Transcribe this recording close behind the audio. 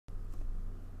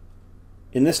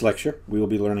In this lecture, we will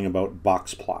be learning about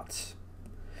box plots.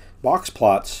 Box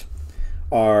plots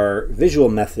are visual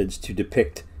methods to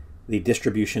depict the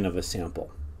distribution of a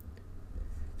sample.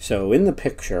 So in the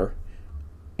picture,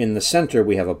 in the center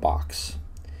we have a box,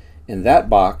 and that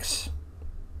box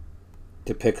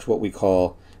depicts what we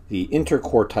call the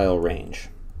interquartile range.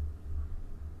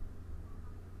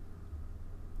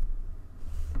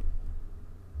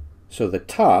 So the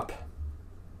top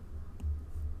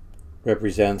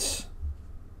represents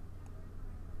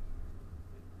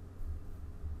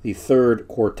the third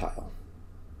quartile,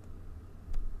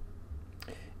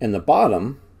 and the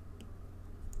bottom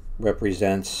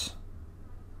represents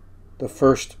the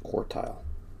first quartile,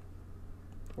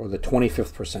 or the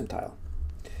 25th percentile.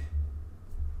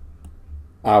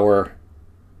 Our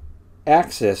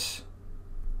axis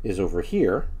is over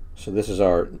here, so this is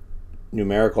our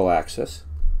numerical axis,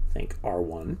 think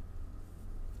R1.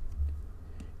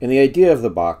 And the idea of the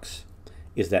box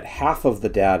is that half of the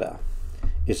data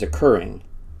is occurring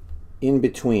in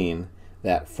between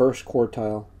that first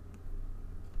quartile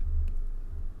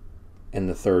and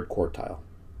the third quartile.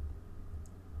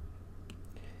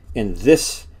 And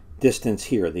this distance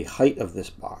here, the height of this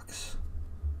box,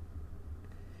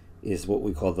 is what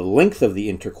we call the length of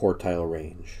the interquartile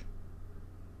range.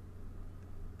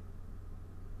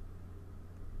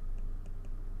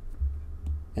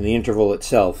 And the interval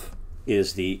itself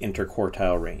is the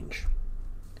interquartile range.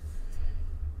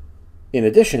 In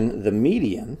addition, the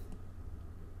median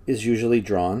is usually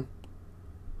drawn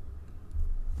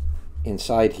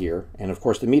inside here, and of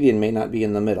course the median may not be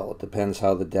in the middle. It depends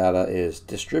how the data is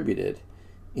distributed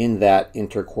in that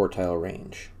interquartile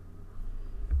range.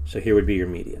 So here would be your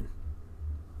median.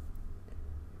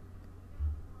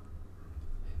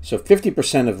 So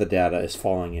 50% of the data is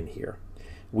falling in here.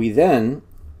 We then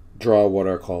draw what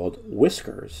are called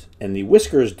whiskers, and the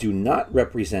whiskers do not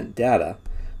represent data,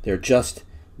 they're just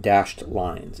dashed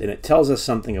lines, and it tells us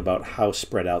something about how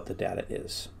spread out the data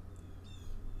is.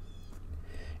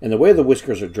 And the way the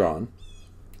whiskers are drawn,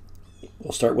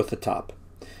 we'll start with the top.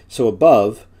 So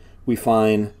above, we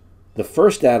find the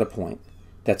first data point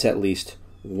that's at least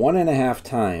 1.5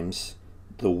 times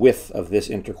the width of this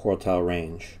interquartile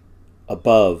range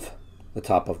above the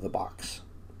top of the box.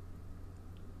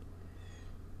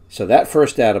 So that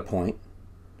first data point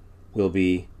will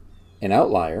be an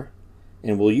outlier,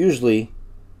 and we'll usually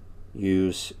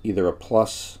use either a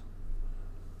plus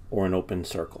or an open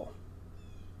circle.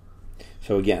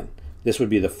 So again, this would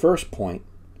be the first point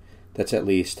that's at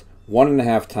least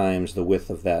 1.5 times the width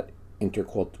of that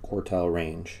interquartile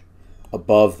range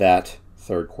above that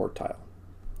third quartile.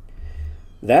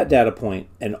 That data point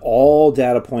and all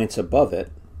data points above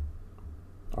it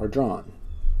are drawn.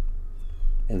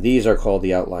 And these are called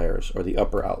the outliers, or the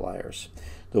upper outliers.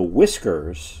 The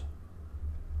whiskers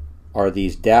are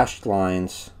these dashed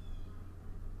lines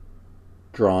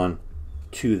drawn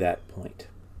to that point.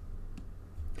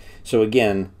 So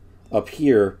again, up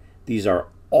here, these are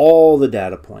all the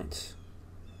data points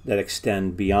that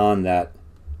extend beyond that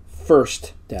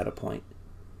first data point,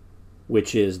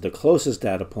 which is the closest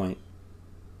data point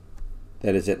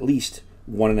that is at least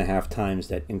 1.5 times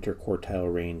that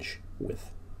interquartile range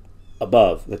width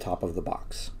above the top of the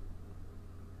box.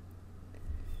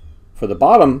 For the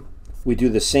bottom, we do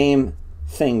the same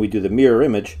thing. We do the mirror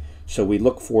image. So we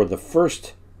look for the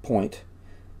first point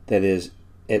that is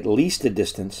at least a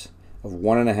distance of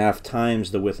 1.5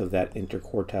 times the width of that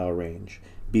interquartile range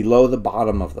below the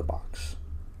bottom of the box.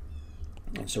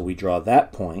 And so we draw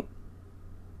that point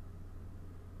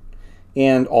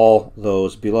and all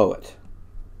those below it.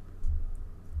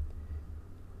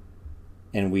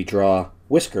 And we draw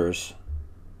whiskers,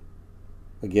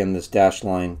 again this dashed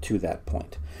line to that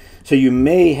point. So you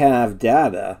may have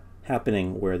data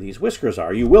happening where these whiskers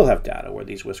are. You will have data where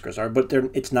these whiskers are, but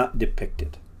it's not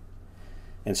depicted.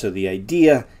 And so the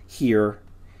idea here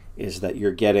is that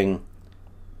you're getting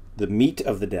the meat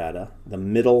of the data, the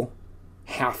middle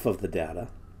half of the data,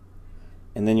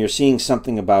 and then you're seeing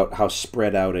something about how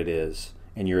spread out it is,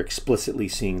 and you're explicitly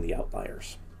seeing the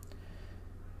outliers.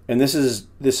 And this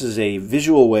is a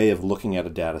visual way of looking at a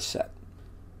data set.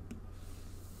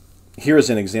 Here is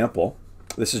an example.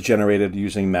 This is generated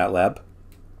using MATLAB.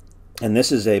 And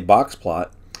this is a box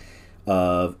plot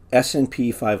of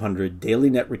S&P 500 daily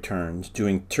net returns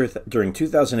during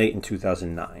 2008 and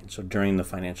 2009, so during the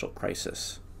financial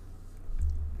crisis.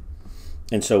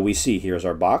 And so we see, here's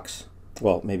our box.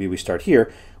 Well, maybe we start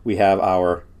here. We have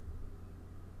our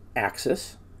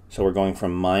axis. So we're going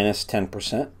from minus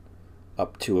 10%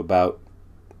 up to about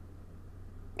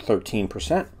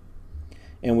 13%.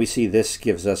 And we see this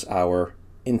gives us our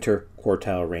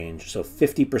interquartile range. So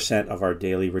 50% of our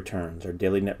daily returns, our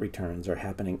daily net returns, are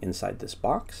happening inside this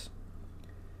box.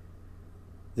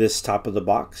 This top of the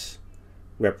box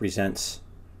represents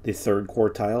the third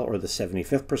quartile, or the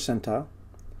 75th percentile.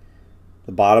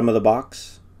 The bottom of the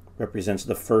box represents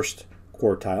the first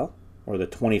quartile, or the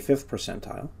 25th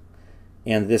percentile.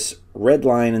 And this red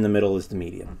line in the middle is the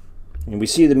median. And we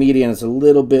see the median is a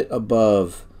little bit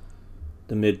above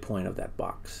the midpoint of that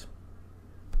box.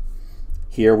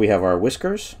 Here we have our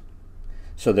whiskers.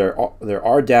 So there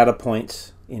are data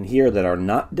points in here that are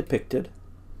not depicted.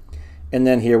 And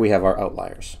then here we have our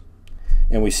outliers.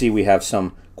 And we see we have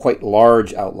some quite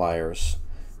large outliers.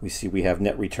 We see we have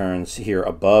net returns here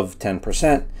above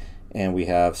 10%, and we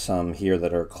have some here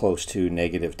that are close to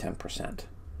negative 10%.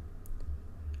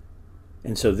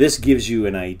 And so this gives you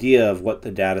an idea of what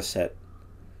the data set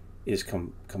is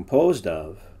composed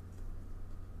of,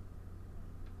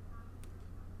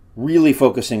 really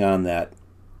focusing on that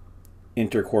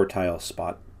interquartile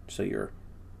spot. So your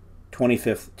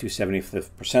 25th to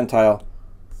 75th percentile,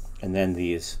 and then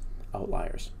these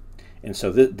outliers. And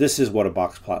so this is what a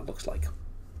box plot looks like.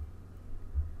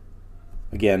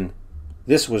 Again,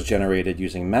 this was generated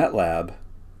using MATLAB,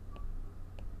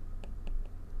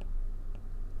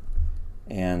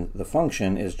 and the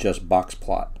function is just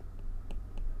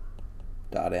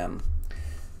boxplot.m.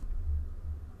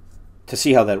 To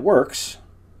see how that works,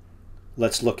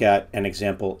 let's look at an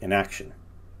example in action.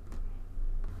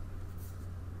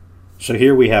 So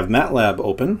here we have MATLAB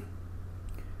open,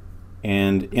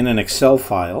 and in an Excel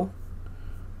file,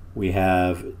 we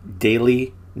have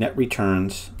daily net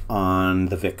returns on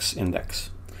the VIX index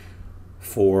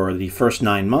for the first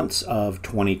 9 months of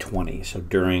 2020, so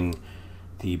during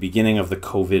the beginning of the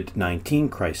COVID-19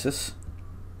 crisis.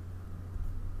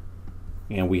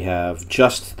 And we have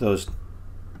just those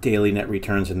daily net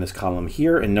returns in this column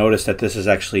here. And notice that this is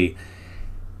actually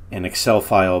an Excel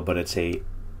file, but it's a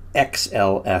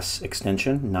XLS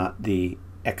extension, not the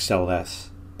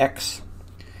XLSX.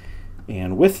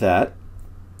 And with that,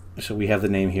 so we have the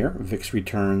name here, VIX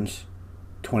returns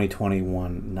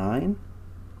 2021-9.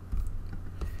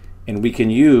 And we can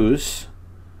use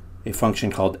a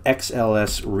function called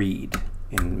XLSRead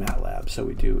in MATLAB. So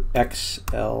we do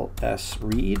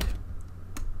XLSRead,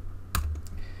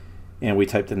 and we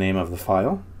type the name of the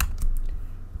file,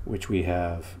 which we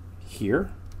have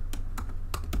here,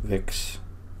 VIX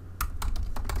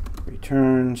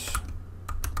returns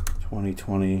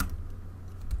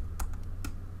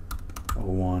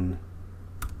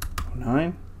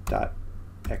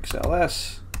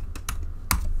 2020-01-09.xls,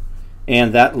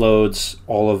 and that loads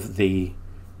all of the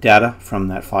data from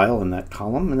that file and that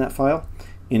column in that file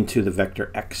into the vector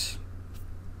X.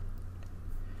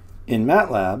 In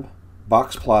MATLAB,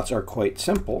 box plots are quite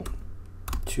simple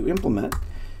to implement.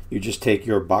 You just take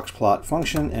your boxplot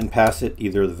function and pass it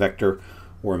either the vector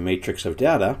or a matrix of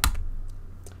data,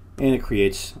 and it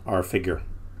creates our figure.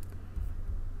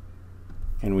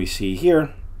 And we see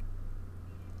here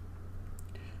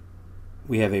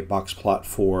we have a box plot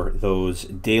for those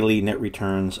daily net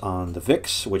returns on the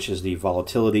VIX, which is the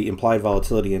volatility, implied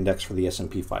volatility index for the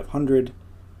S&P 500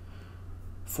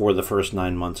 for the first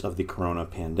 9 months of the corona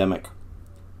pandemic.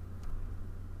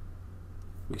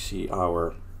 We see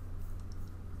our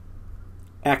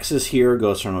axis here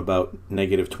goes from about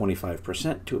negative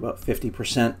 25% to about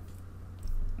 50%.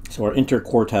 So our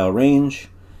interquartile range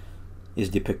is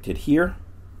depicted here,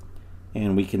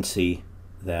 and we can see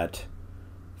that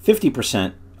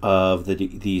 50% of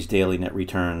these daily net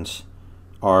returns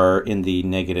are in the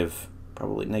negative,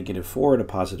 probably -4 to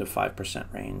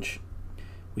 +5% range.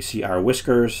 We see our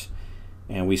whiskers,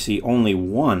 and we see only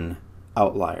one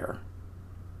outlier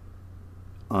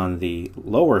on the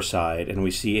lower side, and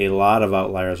we see a lot of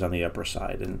outliers on the upper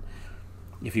side. And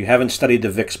if you haven't studied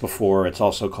the VIX before, it's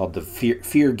also called the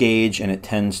fear gauge, and it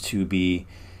tends to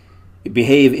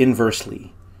behave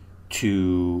inversely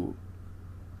to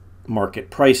market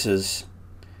prices,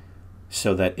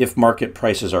 so that if market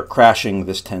prices are crashing,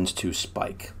 this tends to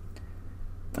spike.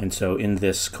 And so in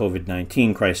this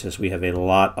COVID-19 crisis, we have a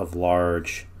lot of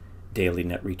large daily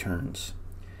net returns.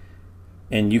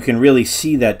 And you can really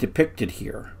see that depicted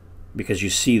here, because you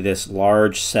see this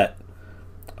large set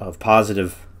of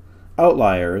positive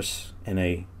outliers and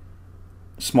a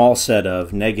small set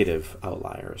of negative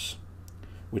outliers,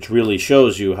 which really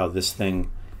shows you how this thing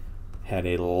had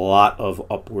a lot of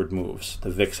upward moves. The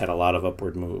VIX had a lot of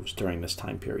upward moves during this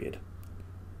time period.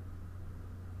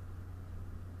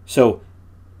 So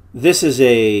this is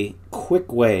a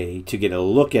quick way to get a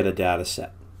look at a data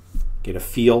set, get a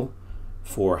feel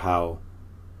for how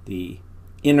the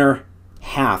inner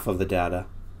half of the data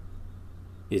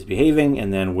is behaving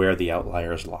and then where the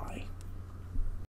outliers lie.